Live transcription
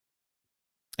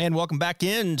And welcome back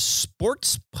in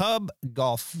Sports Pub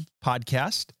Golf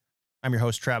Podcast. I'm your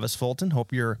host, Travis Fulton.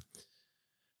 Hope you're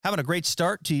having a great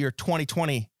start to your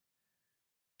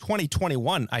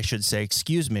 2021, I should say,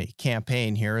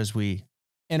 campaign here as we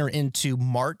enter into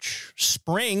March.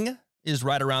 Spring is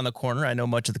right around the corner. I know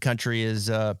much of the country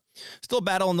is still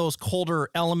battling those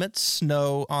colder elements,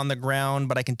 snow on the ground,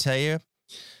 but I can tell you,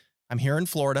 I'm here in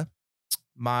Florida.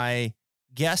 My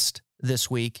guest this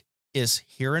week is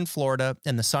here in Florida,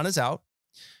 and the sun is out,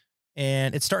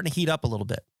 and it's starting to heat up a little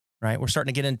bit, right? We're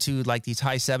starting to get into like these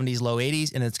high 70s, low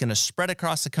 80s, and it's going to spread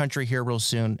across the country here real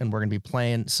soon, and we're going to be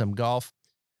playing some golf.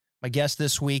 My guest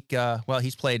this week,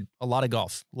 he's played a lot of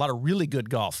golf, a lot of really good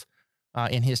golf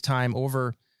in his time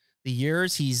over the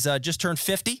years. He's just turned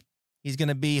 50. He's going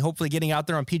to be hopefully getting out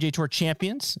there on PGA Tour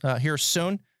Champions here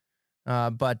soon,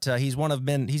 but he's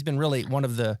been really one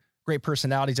of the great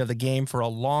personalities of the game for a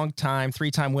long time,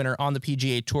 three-time winner on the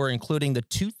PGA Tour, including the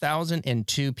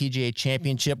 2002 PGA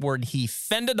Championship, where he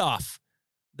fended off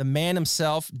the man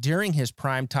himself during his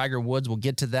prime, Tiger Woods. We'll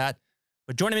get to that.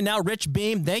 But joining me now, Rich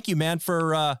Beem. Thank you, man,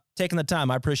 for taking the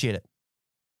time. I appreciate it.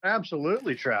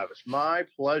 Absolutely, Travis. My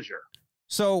pleasure.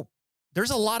 So there's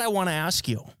a lot I want to ask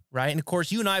you, right? And, of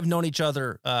course, you and I have known each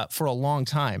other for a long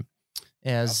time,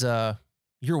 as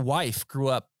your wife grew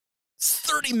up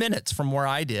 30 minutes from where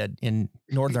I did in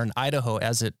northern Idaho,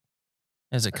 as it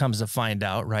comes to find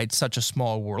out, right? Such a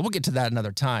small world. We'll get to that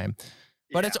another time.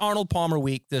 But It's Arnold Palmer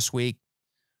week this week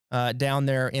down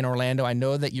there in Orlando. I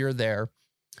know that you're there.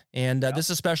 And this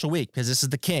is a special week because this is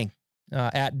the King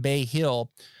at Bay Hill.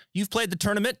 You've played the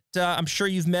tournament. I'm sure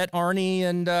you've met Arnie.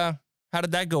 And how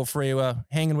did that go for you,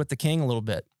 hanging with the King a little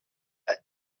bit?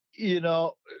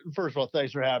 First of all,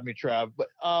 thanks for having me, Trav. But,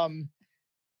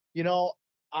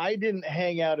 I didn't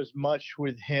hang out as much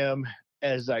with him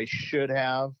as I should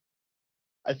have.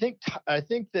 I think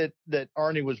that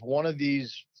Arnie was one of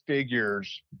these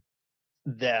figures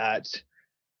that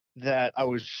I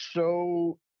was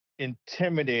so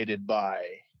intimidated by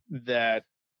that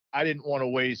I didn't want to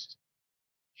waste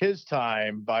his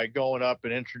time by going up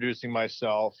and introducing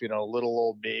myself, little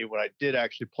old me, when I did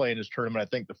actually play in his tournament, I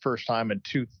think the first time in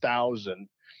 2000.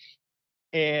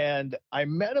 And I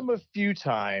met him a few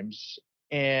times,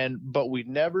 but we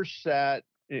never sat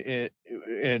and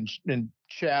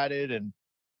chatted and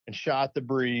shot the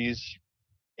breeze.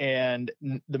 And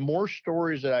the more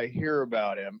stories that I hear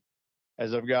about him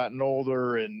as I've gotten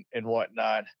older and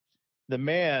whatnot, the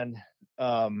man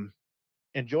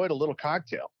enjoyed a little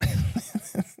cocktail.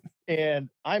 And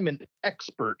I'm an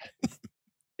expert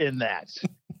in that,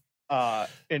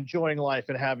 enjoying life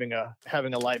and having a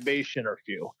libation or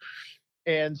few.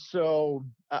 And so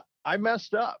I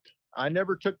messed up. I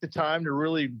never took the time to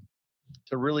really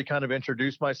kind of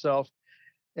introduce myself.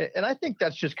 And I think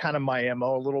that's just kind of my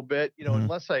MO a little bit,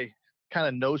 unless I kind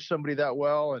of know somebody that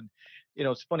well. And,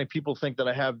 it's funny, people think that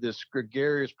I have this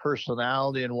gregarious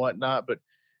personality and whatnot, but,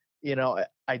 I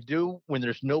do when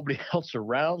there's nobody else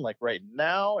around, like right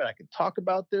now, and I can talk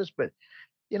about this, but,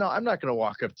 I'm not going to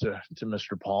walk up to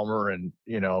Mr. Palmer and,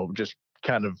 just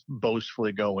kind of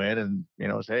boastfully go in and,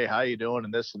 say, hey, how you doing?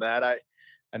 And this and that.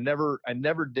 I never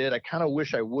did. I kind of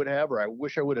wish I would have, or I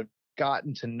wish I would have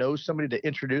gotten to know somebody to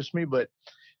introduce me. But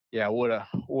yeah, what a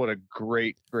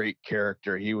great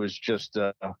character. He was just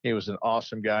he was an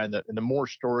awesome guy. And the more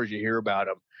stories you hear about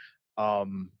him,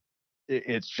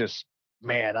 it's just,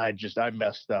 man, I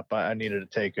messed up. I needed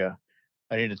to take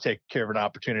care of an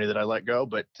opportunity that I let go.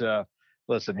 But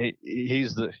listen, he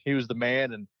was the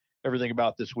man, and everything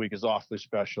about this week is awfully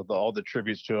special. All the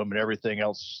tributes to him and everything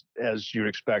else, as you'd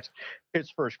expect.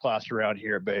 It's first class around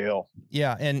here at Bay Hill.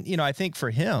 Yeah, and I think for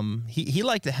him, he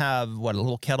liked to have a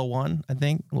little Kettle One. I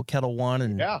think a little Kettle One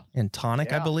and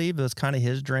tonic. Yeah. I believe it was kind of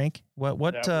his drink. What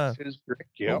that was his drink?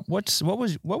 Yeah. What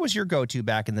was your go-to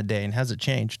back in the day, and has it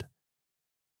changed?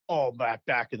 Oh,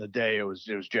 back in the day, it was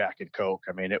Jack and Coke.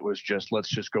 I mean, it was just, let's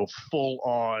just go full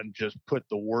on, just put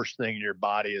the worst thing in your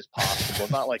body as possible.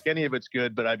 Not like any of it's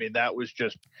good, but I mean, that was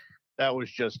just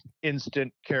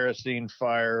instant kerosene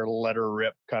fire, let her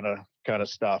rip kind of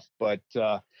stuff. But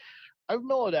I've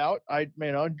mellowed out. I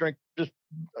drink just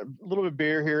a little bit of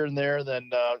beer here and there,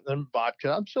 then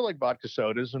vodka. I'm still like vodka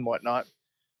sodas and whatnot.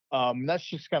 That's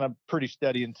just kind of pretty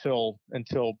steady until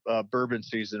bourbon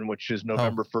season, which is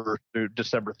November 1st to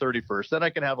December 31st. Then I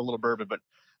can have a little bourbon, but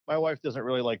my wife doesn't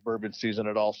really like bourbon season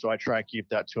at all, so I try and keep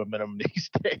that to a minimum these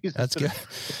days. That's good.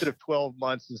 Instead of 12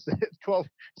 months,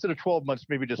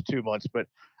 maybe just 2 months. But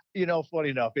funny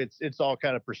enough, it's all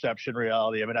kind of perception,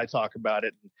 reality. I mean, I talk about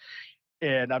it,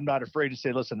 and I'm not afraid to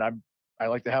say, listen, I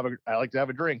like to have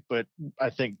a drink, but I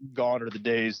think gone are the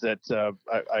days that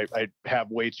I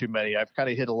have way too many. I've kind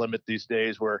of hit a limit these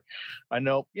days where I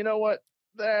know, you know what,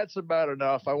 that's about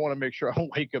enough. I want to make sure I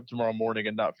wake up tomorrow morning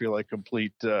and not feel like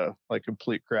complete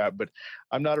crap. But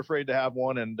I'm not afraid to have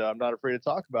one, and I'm not afraid to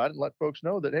talk about it and let folks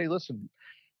know that, hey, listen,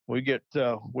 we get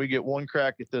one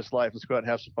crack at this life. Let's go out and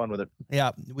have some fun with it.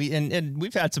 Yeah,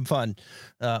 we've had some fun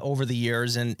over the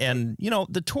years, and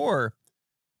the tour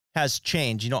has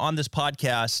changed. On this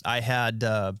podcast, I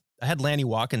had Lanny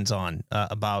Watkins on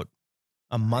about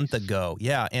a month ago.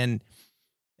 Yeah, and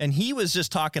he was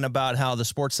just talking about how the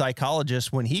sports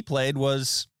psychologist, when he played,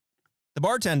 was the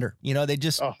bartender.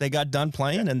 They got done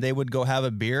playing and they would go have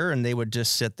a beer and they would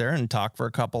just sit there and talk for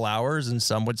a couple hours, and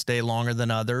some would stay longer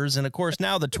than others. And of course,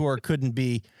 now the tour couldn't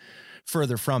be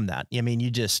further from that. I mean, you're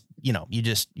just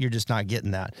not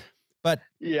getting that. But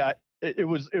yeah,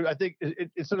 I think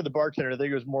instead of the bartender, I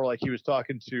think it was more like he was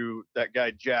talking to that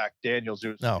guy, Jack Daniels.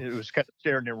 It was kind of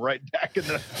staring him right back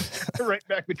right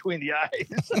back between the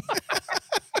eyes.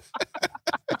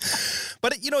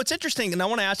 But it's interesting. And I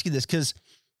want to ask you this, because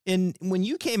when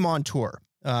you came on tour,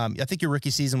 I think your rookie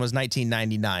season was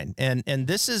 1999. And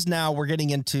this is now we're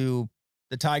getting into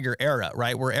the Tiger era,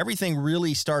 right? Where everything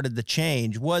really started to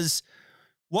change. What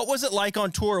was it like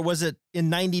on tour? Was it in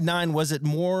 99? Was there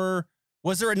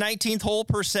a 19th hole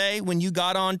per se when you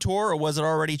got on tour, or was it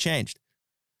already changed?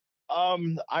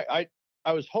 I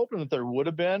was hoping that there would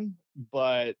have been,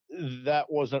 but that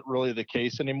wasn't really the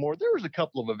case anymore. There was a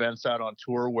couple of events out on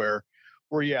tour where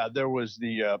yeah, there was a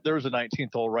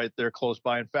 19th hole right there close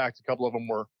by. In fact, a couple of them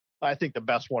were, I think the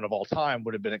best one of all time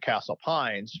would have been at Castle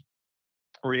Pines,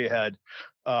 where you had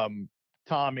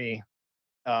Tommy,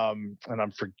 and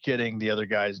I'm forgetting the other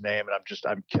guy's name,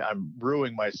 and I'm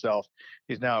ruining myself.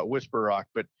 He's now at Whisper Rock,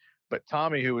 but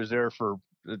Tommy, who was there for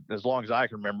as long as I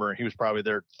can remember, and he was probably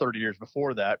there 30 years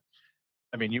before that.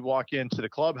 I mean, you walk into the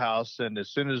clubhouse, and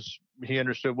as soon as he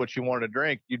understood what you wanted to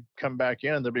drink, you'd come back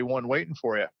in and there'd be one waiting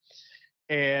for you.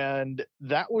 And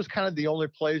that was kind of the only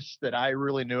place that I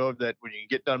really knew of that when you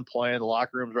get done playing, the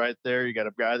locker room's right there. You got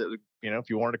a guy that, if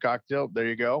you wanted a cocktail, there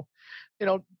you go.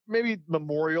 Maybe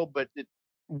Memorial, but it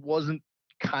wasn't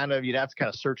you'd have to kind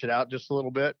of search it out just a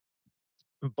little bit.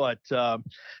 But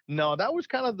no, that was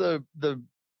kind of the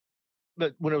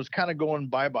when it was kind of going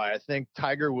bye-bye. I think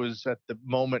Tiger was at the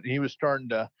moment, he was starting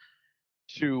to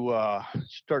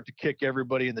start to kick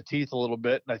everybody in the teeth a little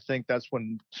bit. And I think that's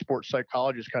when sports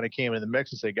psychologists kind of came in the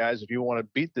mix and say, guys, if you want to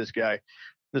beat this guy,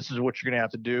 this is what you're going to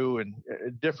have to do. And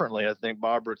differently, I think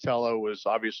Bob Rotella was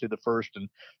obviously the first and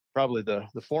probably the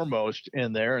foremost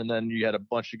in there. And then you had a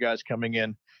bunch of guys coming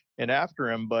in and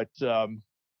after him. But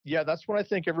yeah, that's when I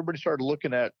think everybody started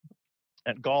looking at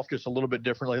golf just a little bit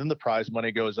differently. Then the prize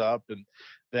money goes up, and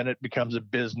then it becomes a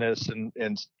business and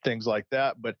things like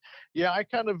that. But yeah, I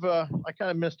kind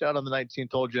of missed out on the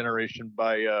 19th hole generation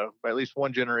by at least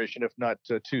one generation, if not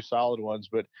two solid ones.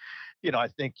 But I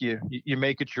think you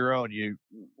make it your own.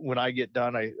 When I get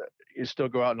done, you still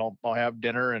go out and I'll have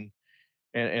dinner and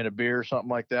a beer or something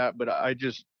like that. But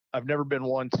I've never been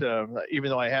one to, even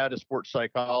though I had a sports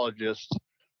psychologist,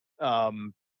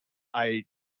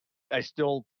 I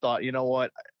still thought, you know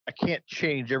what, I can't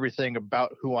change everything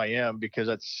about who I am because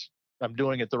I'm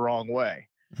doing it the wrong way.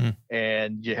 Mm-hmm.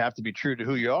 And you have to be true to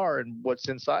who you are and what's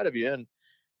inside of you.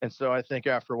 And so I think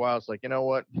after a while, it's like, you know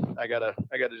what, I gotta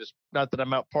just, not that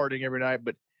I'm out partying every night,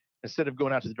 but instead of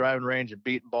going out to the driving range and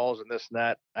beating balls and this and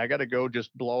that, I got to go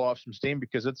just blow off some steam,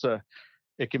 because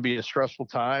it can be a stressful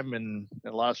time and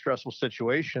a lot of stressful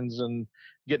situations, and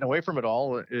getting away from it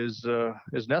all is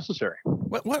necessary.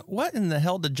 What in the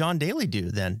hell did John Daly do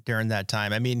then during that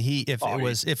time? I mean,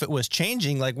 if it was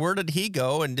changing, like, where did he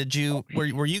go? And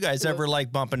were you guys ever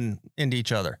like bumping into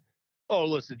each other? Oh,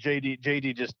 listen,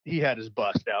 JD just, he had his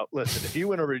bust out. Listen, if you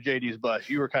went over to JD's bus,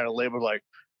 you were kind of labeled like,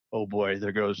 oh boy,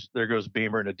 there goes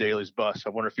Beamer into Daly's bus. I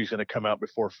wonder if he's going to come out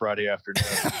before Friday afternoon.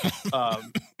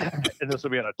 And this will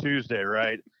be on a Tuesday,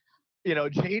 right?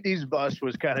 JD's bus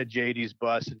was kind of JD's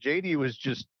bus, and JD was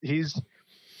just, he's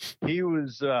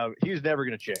never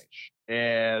going to change.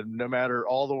 And no matter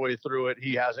all the way through it,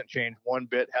 he hasn't changed one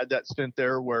bit. Had that stint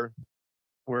there where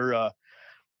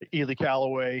Ely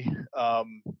Callaway,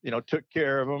 took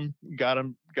care of him, got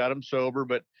him sober.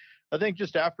 But I think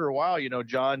just after a while,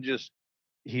 John just,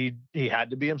 he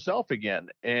had to be himself again.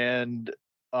 And,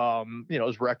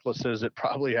 as reckless as it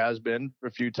probably has been a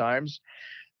few times,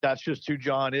 that's just who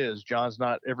John is. John's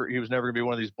he was never gonna be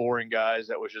one of these boring guys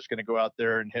that was just going to go out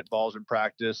there and hit balls in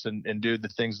practice and do the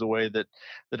things the way that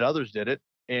others did it.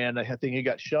 And I think he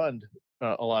got shunned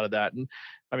a lot of that. And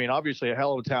I mean, obviously a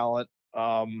hell of a talent,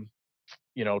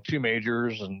 2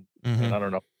 majors and Mm-hmm. And I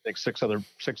don't know, I think six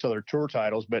other tour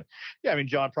titles. But yeah, I mean,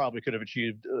 John probably could have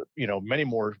achieved, many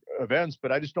more events,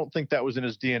 but I just don't think that was in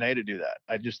his DNA to do that.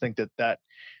 I just think that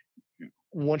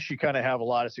once you kind of have a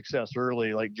lot of success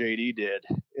early, like JD did,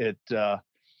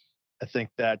 I think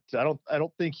that I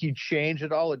don't think he changed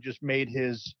at all. It just made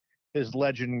his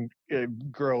legend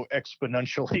grow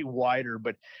exponentially wider.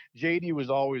 But JD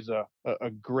was always a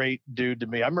great dude to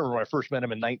me. I remember when I first met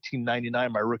him in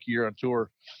 1999, my rookie year on tour,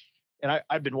 and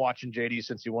I've been watching JD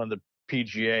since he won the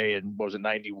PGA and was it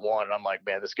 91. And I'm like,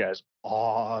 man, this guy's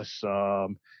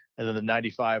awesome. And then the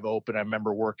 95 Open, I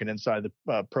remember working inside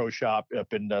the pro shop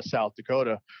up in South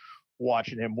Dakota,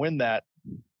 watching him win that.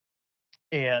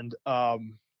 And so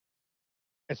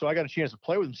I got a chance to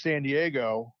play with him in San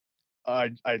Diego. I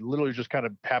literally just kind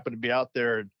of happened to be out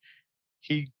there. And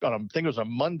I think it was a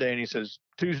Monday, and he says,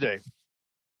 Tuesday,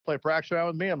 play practice round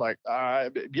with me? I'm like,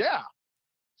 yeah.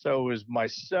 So it was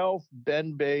myself,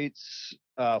 Ben Bates,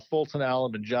 Fulton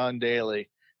Allen, and John Daly.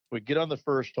 We get on the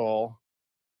first hole,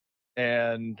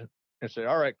 and I say,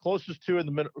 all right, closest two in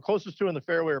the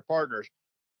fairway are partners.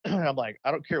 I'm like,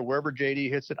 I don't care wherever JD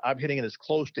hits it, I'm hitting it as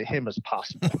close to him as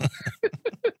possible.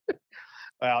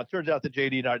 Well, it turns out that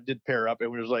JD and I did pair up. It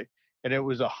was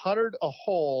 100 a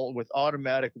hole with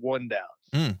automatic one downs.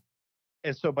 Mm.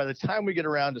 And so by the time we get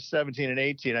around to 17 and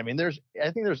 18, I mean, I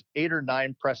think there's 8 or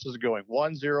 9 presses going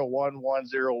 1-0-1,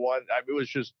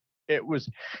 1-0-1. It was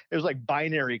like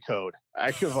binary code.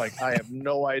 I feel like I have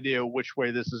no idea which way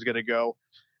this is going to go.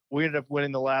 We ended up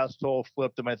winning the last hole,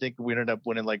 flipped them. I think we ended up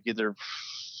winning like either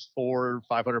 $400 or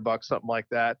 $500, something like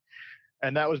that.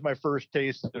 And that was my first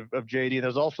taste of JD. And it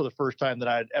was also the first time that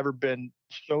I had ever been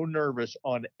so nervous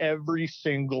on every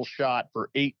single shot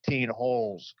for 18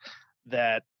 holes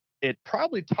that it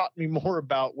probably taught me more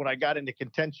about when I got into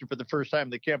contention for the first time in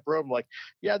the Kemper Open. I'm like,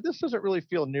 yeah, this doesn't really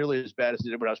feel nearly as bad as it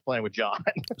did when I was playing with John.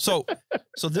 So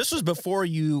this was before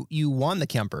you won the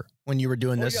Kemper when you were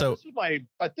doing this. Yeah, so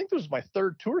I think this was my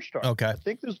third tour start. Okay. I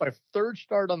think this was my third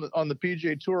start on the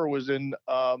PGA Tour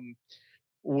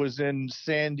was in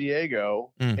San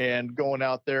Diego and going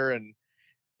out there and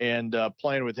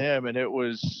playing with him. And it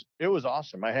was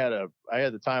awesome. I had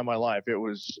the time of my life. It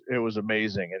was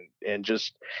amazing. And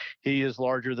just, he is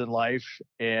larger than life,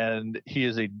 and he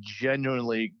is a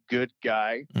genuinely good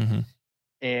guy. Mm-hmm.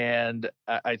 And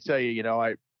I tell you,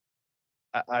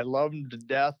 I love him to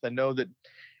death. I know that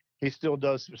he still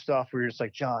does some stuff where you're just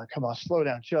like, John, come on, slow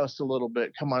down just a little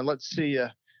bit. Come on, let's see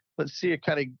you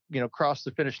kind of, cross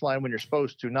the finish line when you're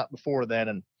supposed to, not before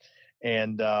then.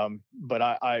 But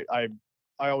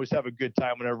I always have a good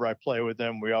time whenever I play with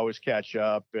him. We always catch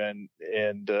up, and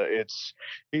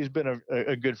he's been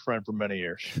a good friend for many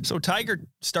years. So Tiger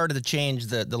started to change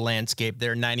the landscape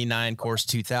there. 99, course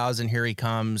 2000. Here he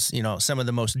comes. Some of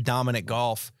the most dominant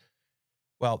golf.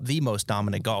 Well, the most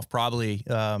dominant golf probably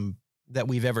that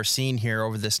we've ever seen here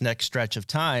over this next stretch of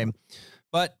time.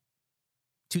 But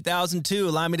 2002,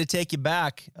 allow me to take you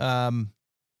back.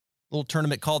 Little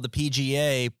tournament called the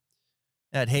PGA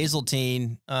at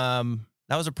Hazeltine.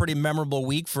 That was a pretty memorable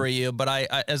week for you, but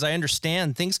I as I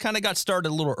understand, things kind of got started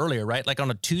a little earlier, right? Like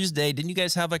on a Tuesday, didn't you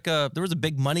guys have there was a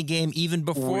big money game even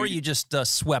before you just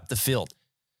swept the field?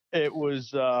 It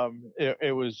was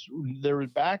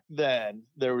back then,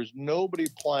 there was nobody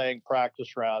playing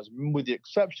practice rounds with the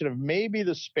exception of maybe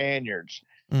the Spaniards.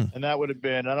 And that would have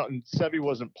been, Seve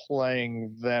wasn't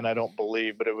playing then, I don't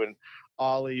believe, but it would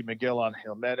Ali, Miguel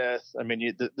Angel Jimenez. I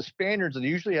mean, the Spaniards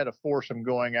usually had a foursome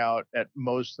going out at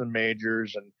most of the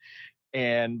majors,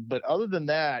 but other than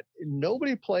that,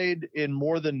 nobody played in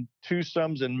more than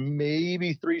twosomes and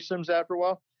maybe threesomes after a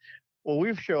while. Well,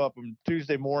 we show up on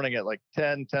Tuesday morning at like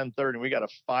 10:30, and we got a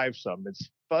fivesome. It's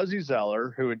Fuzzy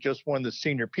Zeller, who had just won the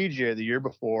senior PGA the year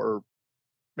before,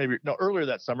 or earlier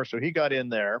that summer. So he got in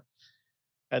there.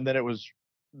 And then it was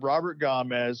Robert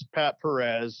Gomez, Pat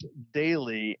Perez,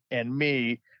 Daly, and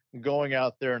me going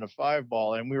out there in a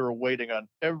 5-ball, and we were waiting on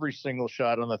every single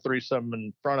shot on the threesome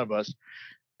in front of us.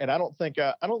 And I don't think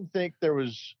there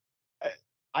was.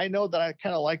 I know that I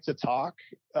kind of like to talk,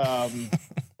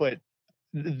 but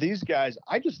these guys,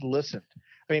 I just listened.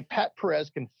 I mean, Pat Perez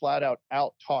can flat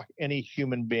out talk any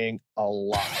human being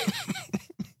alive.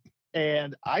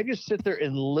 And I just sit there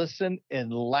and listen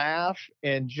and laugh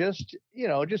and just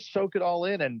soak it all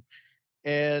in.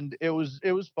 And it was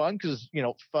fun because,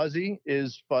 Fuzzy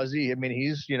is Fuzzy. I mean,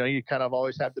 he's, you kind of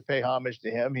always have to pay homage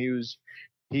to him. He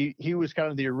was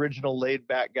kind of the original laid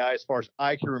back guy as far as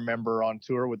I can remember on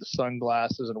tour, with the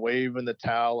sunglasses and waving the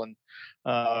towel and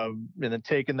then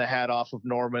taking the hat off of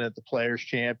Norman at the Players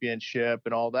Championship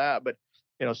and all that. But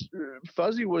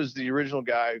Fuzzy was the original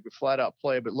guy who could flat out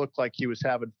play, but looked like he was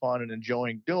having fun and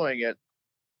enjoying doing it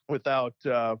without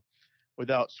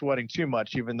sweating too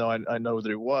much, even though I know that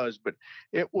he was. But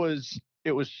it was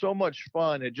so much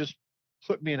fun. It just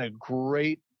put me in a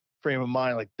great frame of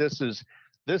mind. Like, this is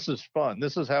fun.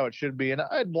 This is how it should be. And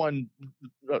I had won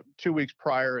 2 weeks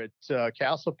prior at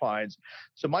Castle Pines,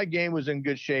 so my game was in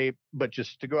good shape. But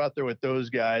just to go out there with those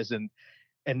guys and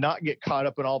not get caught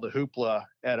up in all the hoopla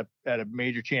at a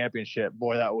major championship,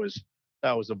 boy, that was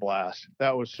a blast.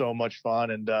 That was so much fun.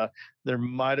 And there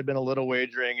might have been a little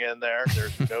wagering in there.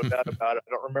 There's no doubt about it. I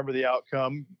don't remember the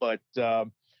outcome, but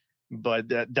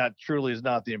that truly is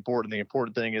not the important. The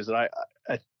important thing is that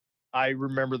I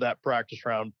remember that practice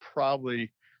round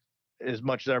probably as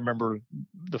much as I remember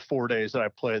the 4 days that I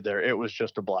played there. It was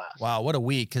just a blast. Wow, what a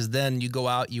week. Because then you go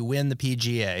out, you win the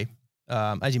PGA.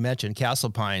 As you mentioned, Castle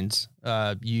Pines,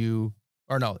 at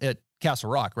Castle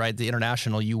Rock, right? The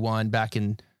International you won back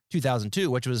in 2002,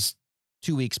 which was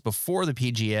 2 weeks before the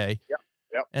PGA. Yep.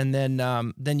 And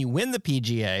then you win the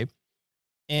PGA,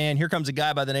 and here comes a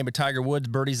guy by the name of Tiger Woods,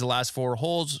 birdies the last 4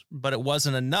 holes, but it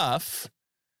wasn't enough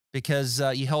because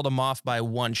you held him off by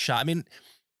 1 shot. I mean,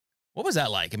 what was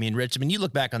that like? I mean, Rich, you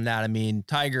look back on that. I mean,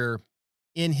 Tiger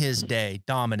in his day,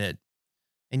 dominant,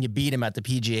 and you beat him at the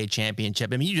PGA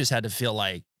Championship. I mean, you just had to feel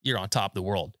like you're on top of the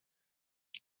world.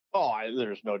 Oh,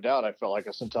 there's no doubt. I felt like I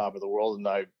was on top of the world, and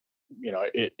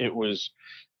it was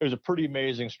a pretty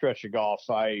amazing stretch of golf.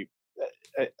 I've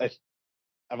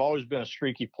always been a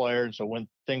streaky player, and so when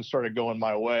things started going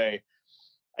my way,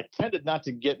 I tended not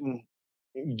to get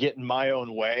in my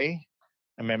own way.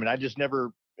 I mean, I just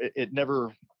never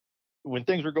when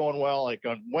things were going well, like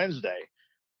on Wednesday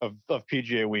of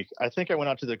PGA week, I think I went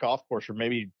out to the golf course for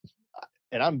maybe,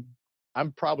 and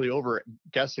I'm probably over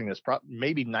guessing this,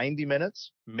 maybe 90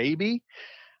 minutes, maybe.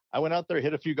 I went out there,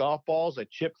 hit a few golf balls. I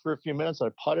chipped for a few minutes. I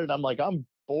putted. I'm like, I'm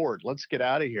bored. Let's get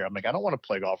out of here. I'm like, I don't want to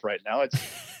play golf right now.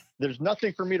 There's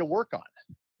nothing for me to work on.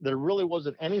 There really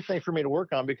wasn't anything for me to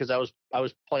work on because I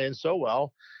was playing so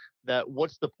well that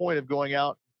what's the point of going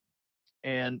out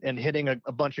and hitting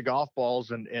a bunch of golf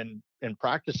balls and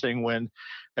practicing when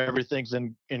everything's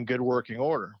in good working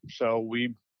order. So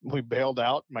we bailed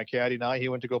out. My caddy and he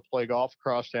went to go play golf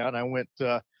across town. I went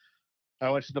to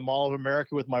the Mall of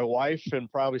America with my wife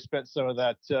and probably spent some of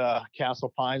that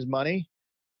Castle Pines money.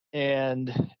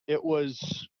 And it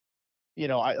was,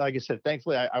 like I said,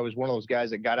 thankfully I was one of those guys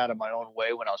that got out of my own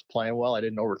way when I was playing well. I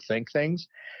didn't overthink things.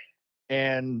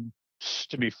 And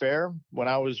to be fair, when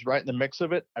I was right in the mix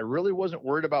of it, I really wasn't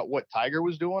worried about what Tiger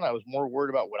was doing. I was more worried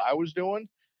about what I was doing.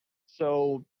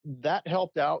 So that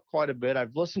helped out quite a bit.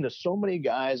 I've listened to so many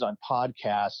guys on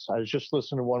podcasts. I was just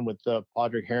listening to one with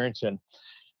Padraig Harrington,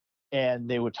 and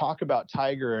they would talk about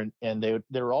Tiger, and they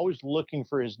were always looking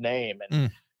for his name. And,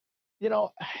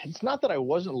 it's not that I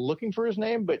wasn't looking for his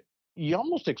name, but you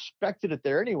almost expected it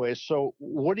there anyway. So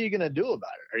what are you going to do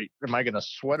about it? Am I going to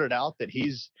sweat it out that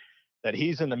he's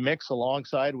in the mix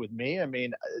alongside with me? I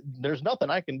mean, there's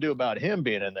nothing I can do about him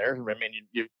being in there.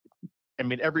 I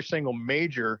mean, every single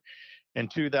major in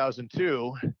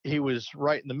 2002, he was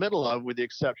right in the middle of, with the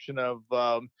exception of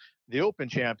the Open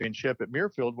Championship at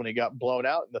Muirfield when he got blown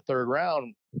out in the 3rd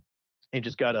round.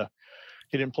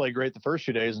 He didn't play great the first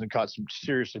few days and caught some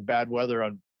seriously bad weather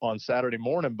on Saturday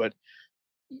morning. But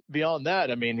beyond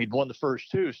that, I mean, he'd won the first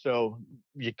 2, so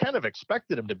you kind of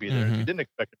expected him to be there. Mm-hmm. If you didn't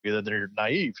expect him to be there, then you're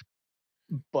naive.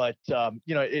 But,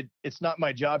 it's not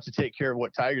my job to take care of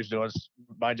what Tiger's doing. It's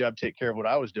my job to take care of what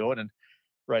I was doing. And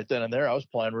right then and there, I was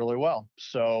playing really well.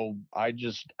 So I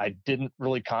didn't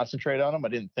really concentrate on him. I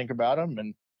didn't think about him.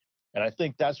 And I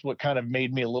think that's what kind of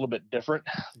made me a little bit different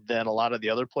than a lot of the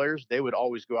other players. They would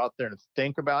always go out there and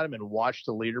think about him and watch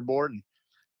the leaderboard. And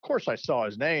of course I saw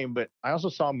his name, but I also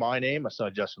saw my name. I saw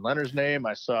Justin Leonard's name.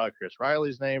 I saw Chris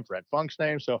Riley's name, Fred Funk's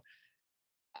name. So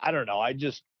I don't know.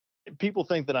 People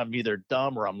think that I'm either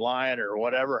dumb or I'm lying or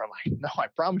whatever. I'm like, no, I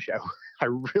promise you, I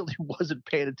really wasn't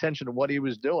paying attention to what he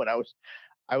was doing. I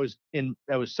was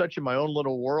such in my own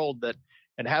little world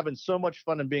and having so much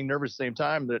fun and being nervous at the same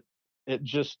time that it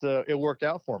just, it worked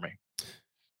out for me.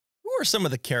 Who are some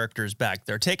of the characters back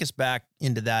there? Take us back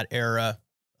into that era.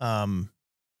 Give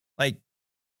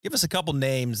us a couple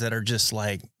names that are just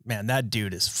like, man, that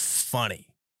dude is funny.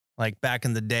 Like back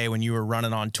in the day when you were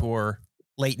running on tour,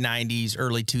 late 90s,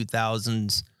 early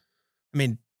 2000s. I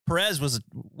mean, Perez was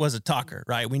a talker,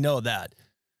 right? We know that.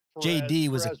 JD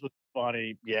was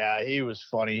funny. Yeah, he was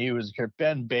funny. He was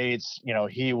Ben Bates.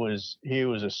 He was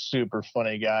a super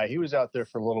funny guy. He was out there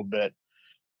for a little bit.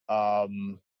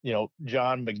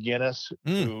 John McGinnis,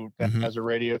 who has a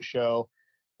radio show.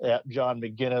 Yeah, John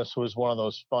McGinnis was one of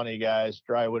those funny guys,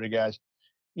 dry-witted guys.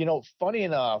 Funny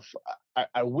enough,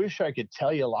 I wish I could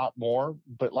tell you a lot more,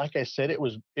 but like I said, it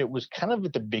was kind of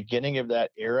at the beginning of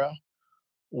that era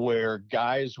where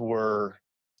guys they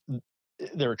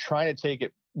were trying to take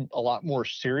it a lot more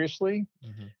seriously.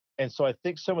 Mm-hmm. And so I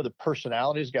think some of the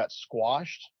personalities got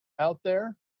squashed out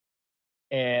there.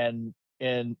 And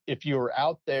if you were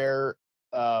out there,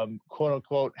 quote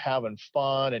unquote, having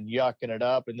fun and yucking it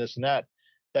up and this and that,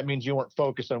 that means you weren't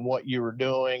focused on what you were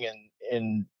doing,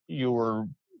 and you were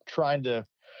trying to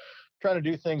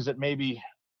do things that maybe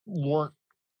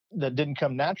didn't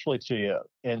come naturally to you.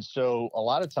 And so a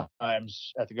lot of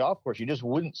times at the golf course, you just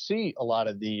wouldn't see a lot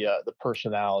of the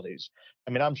personalities.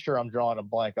 I mean, I'm sure I'm drawing a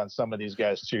blank on some of these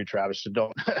guys too, Travis. So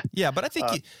don't. Yeah, but I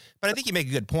think you make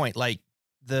a good point. Like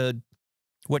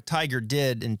what Tiger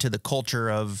did into the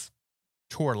culture of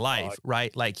tour life,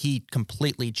 right? Like he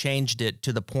completely changed it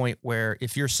to the point where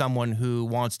if you're someone who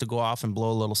wants to go off and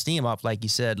blow a little steam up, like you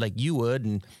said, like you would,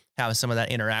 and have some of that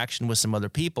interaction with some other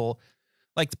people,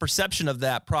 like the perception of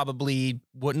that probably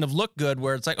wouldn't have looked good,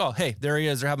 where it's like, oh, hey, there he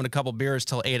is. They're having a couple beers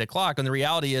till 8 o'clock. And the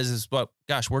reality is, well,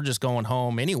 gosh, we're just going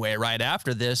home anyway, right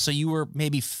after this. So you were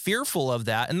maybe fearful of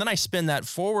that. And then I spin that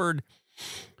forward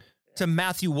to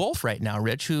Matthew Wolff right now,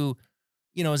 Rich, who,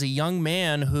 is a young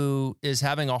man who is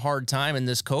having a hard time in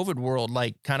this COVID world,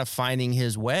 like kind of finding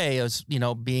his way as,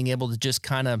 being able to just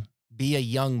kind of be a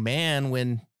young man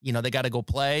when, they got to go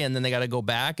play and then they got to go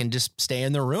back and just stay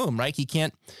in their room, right? He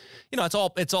can't,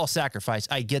 it's all sacrifice.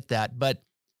 I get that. But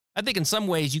I think in some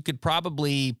ways you could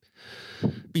probably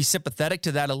be sympathetic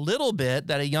to that a little bit,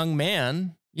 that a young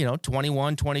man,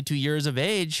 21, 22 years of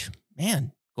age,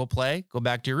 man, go play, go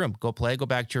back to your room, go play, go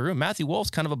back to your room. Matthew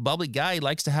Wolff's kind of a bubbly guy. He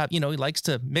likes to have, he likes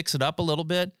to mix it up a little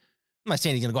bit. I'm not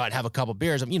saying he's going to go out and have a couple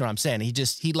beers. You know what I'm saying?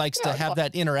 He likes to have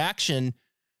that interaction,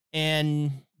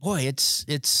 and boy,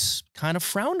 it's kind of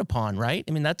frowned upon, right?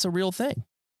 I mean, that's a real thing.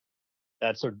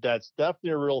 That's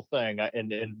definitely a real thing.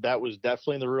 And that was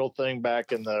definitely the real thing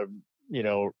back in the,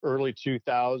 early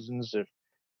 2000s. If,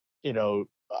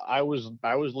 I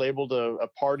was labeled a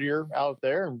partier out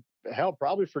there. Hell,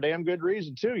 probably for damn good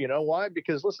reason too. You know why?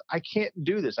 Because listen, I can't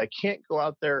do this. I can't go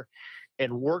out there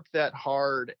and work that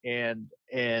hard and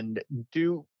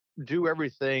do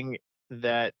everything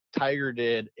that Tiger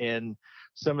did and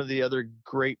some of the other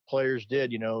great players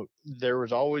did. There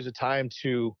was always a time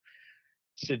to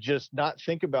just not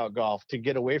think about golf, to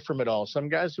get away from it all. Some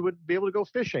guys would be able to go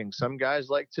fishing. Some guys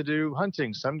like to do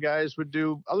hunting. Some guys would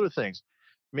do other things.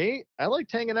 Me, I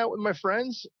liked hanging out with my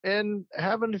friends and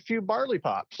having a few barley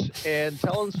pops and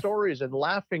telling stories and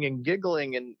laughing and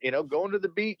giggling and, going to the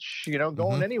beach,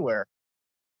 going anywhere.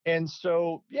 And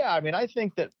so, yeah, I mean, I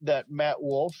think that Matt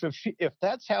Wolff, if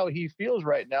that's how he feels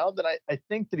right now, then I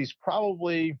think that he's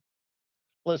probably,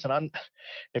 listen,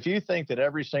 if you think that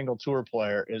every single tour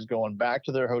player is going back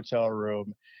to their hotel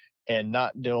room and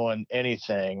not doing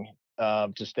anything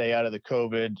to stay out of the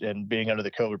COVID and being under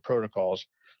the COVID protocols,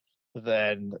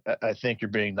 then I think you're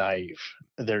being naive.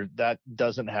 That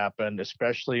doesn't happen,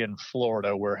 especially in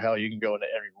Florida, where hell, you can go into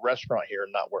every restaurant here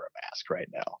and not wear a mask right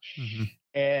now. Mm-hmm.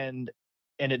 And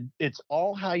it's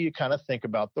all how you kind of think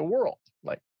about the world.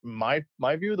 Like my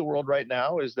view of the world right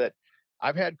now is that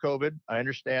I've had COVID. I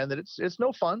understand that it's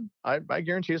no fun. I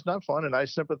guarantee it's not fun. And I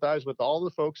sympathize with all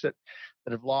the folks that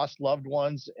have lost loved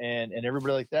ones and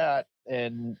everybody like that.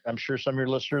 And I'm sure some of your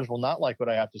listeners will not like what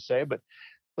I have to say, but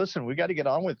listen, we got to get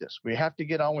on with this. We have to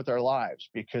get on with our lives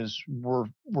because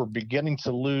we're beginning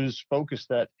to lose focus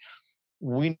that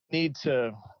we need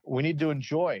to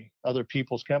enjoy other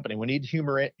people's company. We need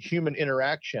human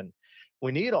interaction.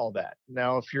 We need all that.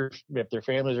 Now, if their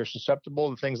families are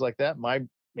susceptible to things like that,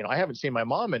 I haven't seen my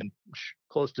mom in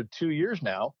close to 2 years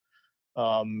now.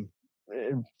 Well,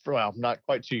 not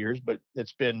quite 2 years, but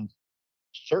it's been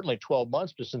certainly 12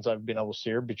 months since I've been able to see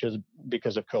her because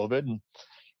of COVID.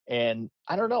 And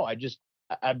I don't know.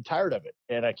 I'm tired of it.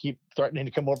 And I keep threatening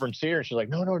to come over and see her. And she's like,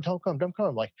 no, don't come.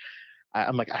 I'm like,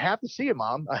 I have to see you,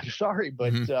 Mom. I'm sorry,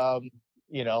 but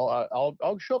mm-hmm.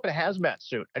 I'll show up in a hazmat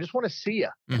suit. I just want to see you.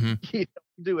 Mm-hmm. You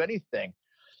don't do anything.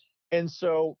 And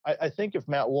so I think if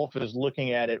Matt Wolff is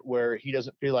looking at it where he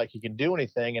doesn't feel like he can do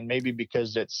anything, and maybe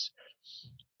because it's,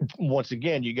 once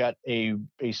again, you got a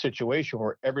situation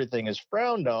where everything is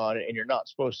frowned on and you're not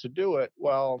supposed to do it.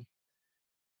 Well,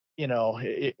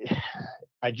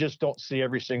 I just don't see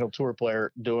every single tour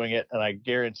player doing it. And I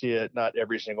guarantee it, not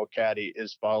every single caddy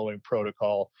is following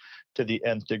protocol to the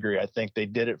nth degree. I think they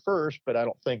did it first, but I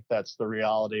don't think that's the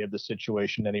reality of the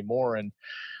situation anymore. And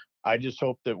I just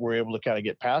hope that we're able to kind of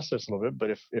get past this a little bit. But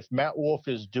if Matt Wolff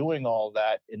is doing all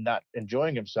that and not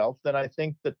enjoying himself, then I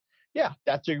think that yeah,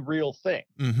 that's a real thing.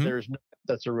 Mm-hmm. There's no,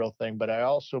 that's a real thing. But I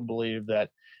also believe that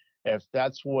if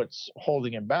that's what's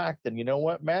holding him back, then you know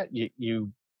what, Matt,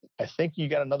 I think you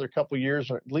got another couple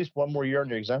years, or at least one more year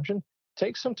under exemption.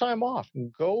 Take some time off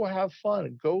and go have fun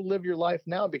and go live your life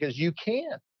now, because you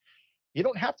can. You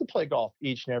don't have to play golf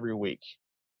each and every week.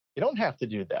 You don't have to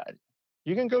do that.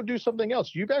 You can go do something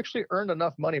else. You've actually earned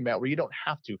enough money, Matt, where you don't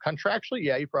have to. Contractually,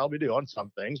 yeah, you probably do on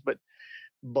some things, but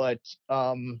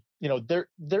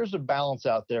there's a balance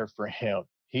out there for him.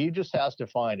 He just has to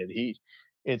find it.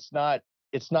 It's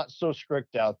not so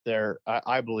strict out there.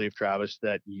 I believe, Travis,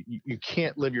 that you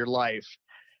can't live your life.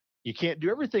 You can't do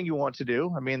everything you want to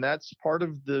do. I mean, that's part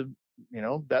of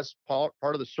that's part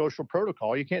of the social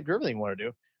protocol. You can't do everything you want to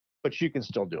do, but you can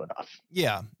still do enough.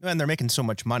 Yeah. And they're making so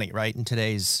much money, right? In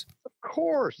today's, of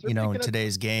course, in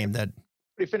today's game that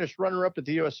they finished runner up at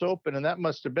the US Open, and that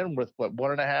must have been worth what,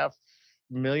 $1.5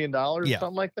 million,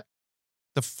 something like that.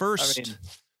 The first,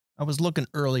 I was looking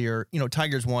earlier,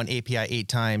 Tiger's won API 8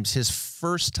 times. His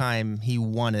first time he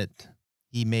won it,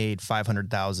 he made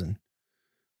 500,000.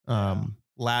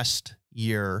 Last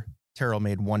year, Terrell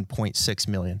made 1.6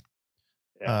 million.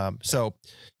 Yeah.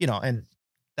 And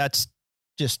that's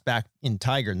just back in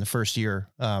Tiger in the first year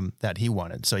that he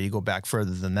won it. So you go back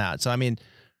further than that. So, I mean,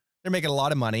 they're making a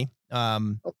lot of money.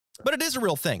 But it is a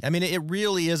real thing. I mean, it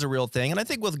really is a real thing. And I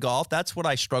think with golf, that's what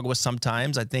I struggle with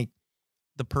sometimes. I think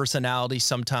the personalities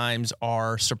sometimes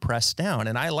are suppressed down.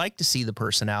 And I like to see the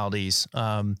personalities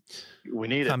we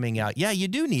need coming out. Yeah, you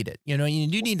do need it. You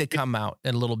do need to come out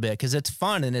a little bit because it's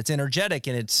fun and it's energetic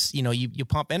and it's, you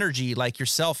pump energy like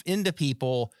yourself into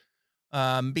people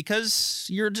because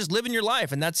you're just living your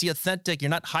life and that's the authentic. You're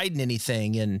not hiding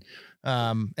anything. And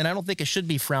I don't think it should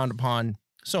be frowned upon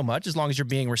so much as long as you're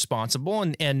being responsible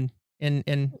and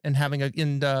having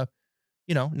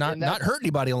not hurt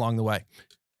anybody along the way.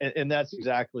 And that's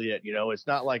exactly it. It's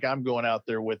not like I'm going out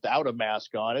there without a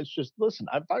mask on. It's just, listen,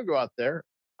 if I go out there,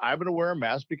 I'm going to wear a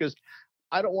mask because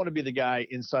I don't want to be the guy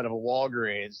inside of a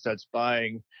Walgreens that's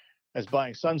buying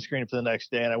sunscreen for the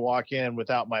next day. And I walk in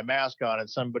without my mask on and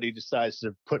somebody decides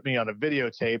to put me on a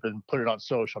videotape and put it on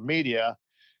social media.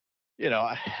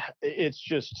 It's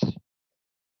just,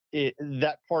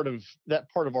 that part of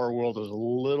our world is a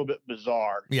little bit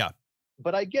bizarre. Yeah.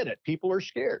 But I get it. People are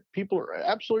scared. People are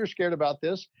absolutely scared about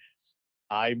this.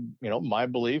 My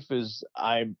belief is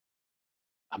I'm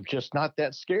just not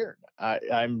that scared. I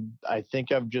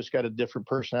think I've just got a different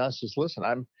personality. Says,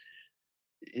 listen,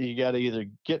 you got to either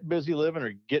get busy living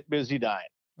or get busy dying.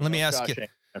 Let me ask you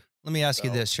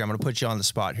this here. I'm going to put you on the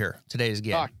spot here. Today's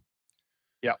game.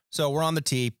 Yeah. So we're on the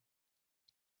tee,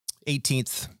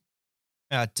 18th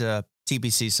at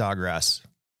TPC Sawgrass.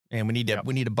 And we need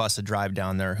to bust a drive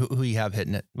down there. Who you have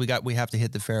hitting it? We have to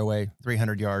hit the fairway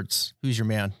 300 yards. Who's your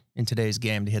man in today's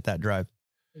game to hit that drive?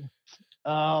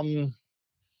 300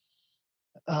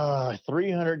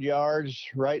 yards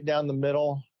right down the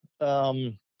middle.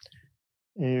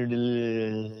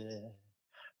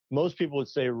 Most people would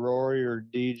say Rory or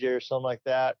DJ or something like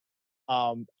that.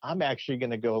 I'm actually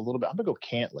going to go I'm going to go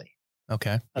Cantley.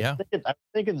 Okay. Yeah. I'm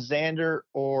thinking Xander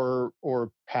or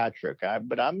Patrick.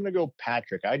 But I'm going to go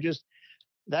Patrick.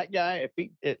 That guy,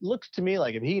 it looks to me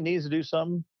like if he needs to do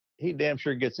something, he damn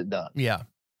sure gets it done. Yeah.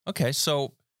 Okay. So,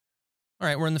 all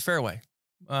right, we're in the fairway.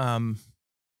 But I'm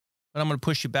going to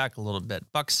push you back a little bit.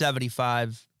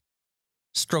 $175,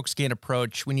 strokes gain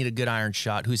approach. We need a good iron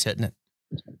shot. Who's hitting it?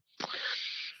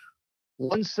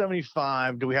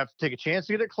 175. Do we have to take a chance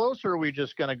to get it closer, or are we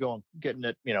just going to go and getting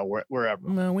it, wherever?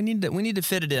 No, we need to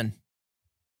fit it in.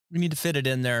 We need to fit it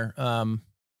in there.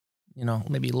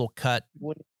 Maybe a little cut.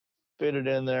 Fit it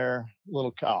in there.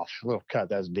 Little cut.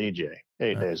 That's DJ.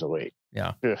 8 days a week.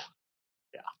 Yeah. Yeah.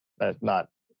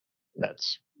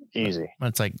 That's easy.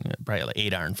 That's like probably like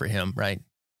 8 iron for him, right?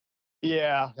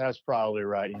 Yeah, that's probably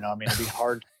right. It'd be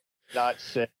hard not to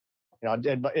say.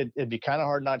 It'd be kind of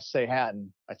hard not to say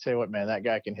Hatton. I tell you what, man, that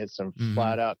guy can hit some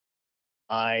flat out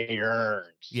irons.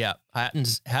 Yeah,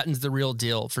 Hatton's the real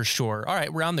deal for sure. All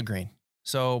right, we're on the green.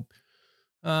 So,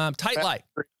 tight light.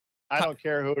 I don't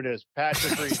care who it is.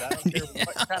 Patrick Reed. I don't care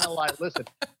what kind of lie. Listen,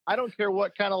 I don't care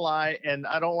what kind of lie, and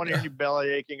I don't want to hear you belly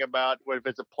aching about if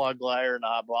it's a plug lie or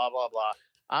not, blah, blah, blah.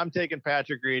 I'm taking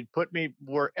Patrick Reed. Put me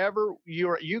wherever you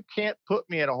are. You can't put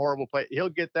me in a horrible place. He'll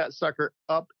get that sucker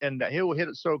up, and he'll hit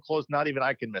it so close, not even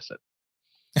I can miss it.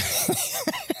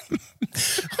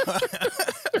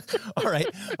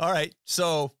 All right.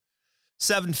 So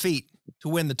 7 feet to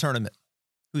win the tournament.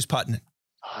 Who's putting it?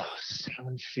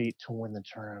 7 feet to win the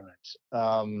tournament.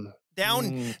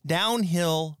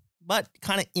 Downhill, but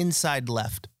kind of inside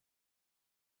left.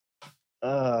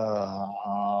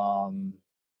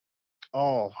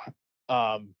 Oh,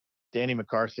 Danny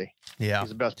McCarthy. Yeah. He's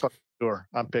the best puck on tour.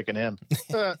 I'm picking him.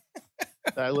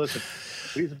 Listen,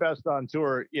 he's the best on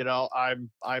tour.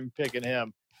 I'm picking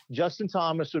him. Justin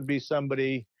Thomas would be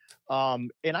somebody.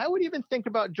 And I would even think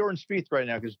about Jordan Spieth right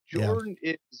now, because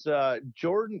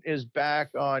Jordan is back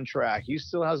on track. He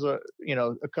still has a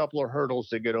couple of hurdles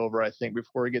to get over, I think,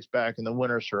 before he gets back in the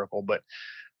winner's circle. But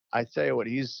I tell you what,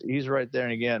 he's right there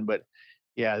and again. But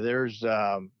yeah, there's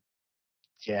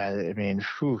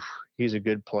he's a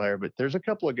good player, but there's a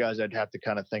couple of guys I'd have to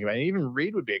kind of think about. And even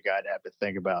Reed would be a guy I'd have to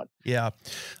think about. Yeah.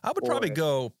 I would probably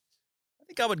go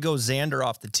Xander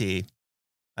off the tee.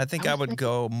 I think I would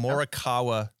go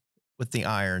Morikawa with the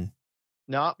iron.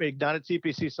 Not at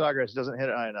TPC Sawgrass. Doesn't hit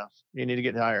it high enough. You need to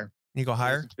get higher. You go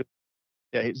higher?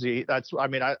 Yeah,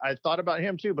 I thought about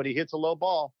him too, but he hits a low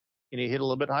ball and he hit a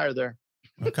little bit higher there.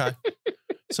 Okay.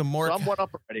 So more. So I'm one up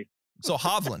already. So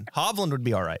Hovland would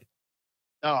be all right.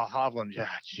 Oh, Hovland. Yeah.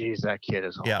 Geez, that kid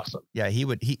is awesome. Yeah. He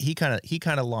would, he kind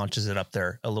of launches it up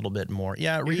there a little bit more.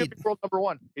 Yeah. He's gonna be world number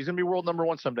one. He's going to be world number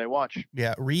one someday. Watch.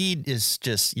 Yeah. Reed is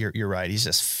just, you're right. He's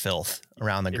just filth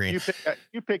around the green.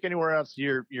 You pick anywhere else,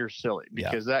 you're silly,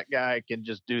 because that guy can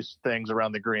just do things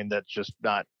around the green that's just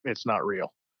it's not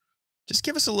real. Just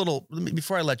give us a little,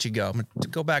 before I let you go, I'm going to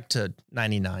go back to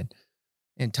 99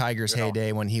 in Tiger's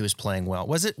heyday when he was playing well.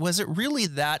 Was it really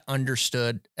that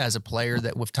understood as a player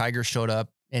that if Tiger showed up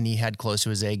and he had close to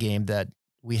his A game, that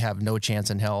we have no chance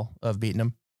in hell of beating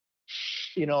him?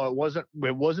 It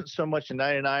wasn't so much in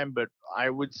 99, but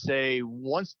I would say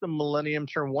once the millennium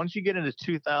term, once you get into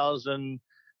 2000,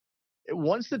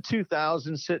 once the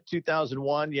 2000s hit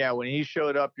 2001, yeah, when he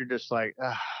showed up, you're just like,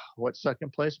 what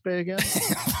second place pay again?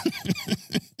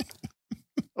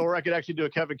 Or I could actually do a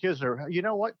Kevin Kisner. You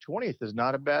know what? 20th is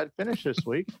not a bad finish this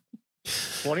week.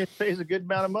 20th pays a good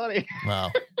amount of money.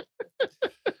 Wow.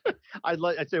 I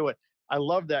tell you what, I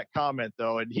love that comment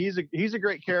though, and he's a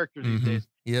great character these days.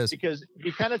 He is, because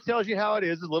he kind of tells you how it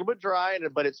is. It's a little bit dry,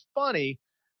 but it's funny.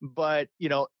 But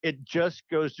it just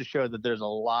goes to show that there's a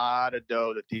lot of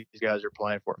dough that these guys are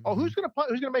playing for. Oh, who's gonna putt?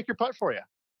 Who's gonna make your putt for you?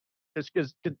 It's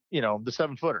because the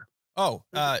 7-footer. Oh,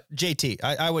 JT.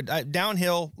 I would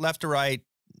downhill, left to right,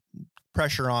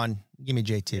 pressure on. Give me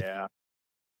JT. Yeah.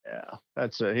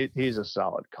 That's he's a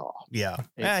solid call. Yeah.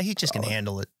 He just can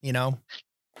handle it.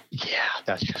 Yeah,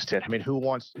 that's just it. I mean, who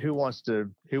wants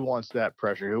that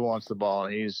pressure? Who wants the ball?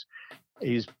 And he's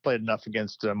played enough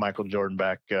against Michael Jordan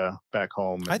back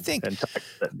home. I think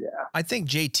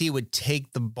JT would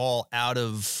take the ball out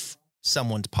of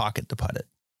someone's pocket to putt it.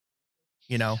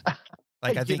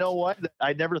 Like, I think, you know what?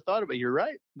 I never thought of it. You're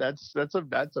right. That's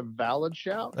a valid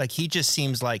shout. Like, he just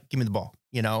seems like, give me the ball.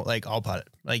 Like, I'll putt it.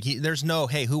 Like, there's no,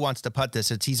 hey, who wants to putt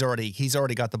this? It's he's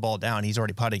already got the ball down. He's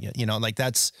already putting it. Like,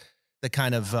 that's the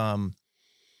kind of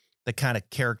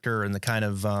character and the kind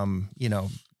of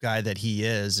guy that he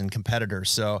is and competitor.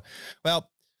 So, well,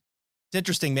 it's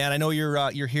interesting, man. I know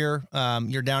you're here.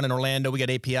 You're down in Orlando. We got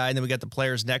API, and then we got the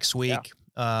Players next week.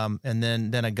 Yeah. And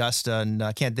then Augusta, and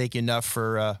I can't thank you enough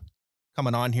for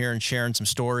coming on here and sharing some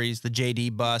stories, the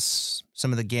JD bus,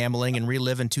 some of the gambling, and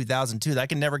reliving 2002. That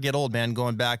can never get old, man.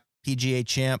 Going back, PGA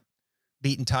champ,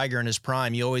 beating Tiger in his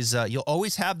prime. You'll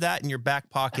always have that in your back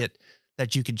pocket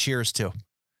that you can cheers to.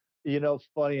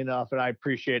 Funny enough, and I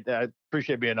appreciate that. I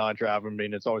appreciate being on, Trav. I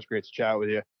mean, it's always great to chat with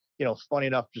you. Funny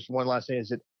enough, just one last thing is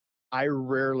that I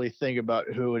rarely think about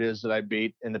who it is that I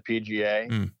beat in the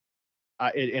PGA.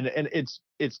 And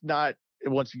it's not.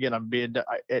 Once again,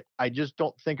 I just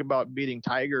don't think about beating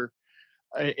Tiger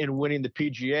and winning the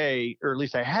PGA, or at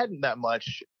least I hadn't that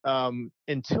much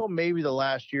until maybe the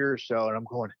last year or so. And I'm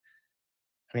going,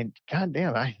 I mean, God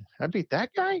damn, I beat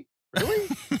that guy? Really?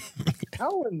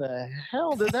 How in the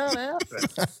hell did that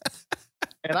happen?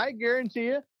 And I guarantee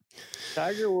you,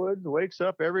 Tiger Woods wakes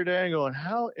up every day and going,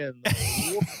 how in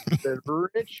the world did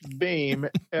Rich Beam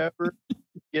ever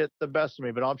get the best of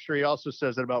me? But I'm sure he also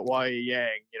says it about Y.E.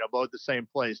 Yang, both the same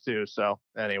place too. So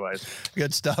anyways.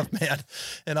 Good stuff, man.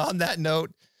 And on that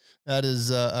note, that is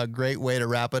a great way to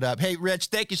wrap it up. Hey, Rich,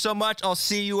 thank you so much. I'll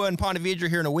see you in Ponte Vedra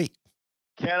here in a week.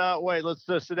 Cannot wait. Let's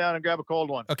sit down and grab a cold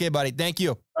one. Okay, buddy. Thank you.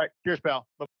 All right. Cheers, pal.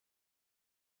 Bye.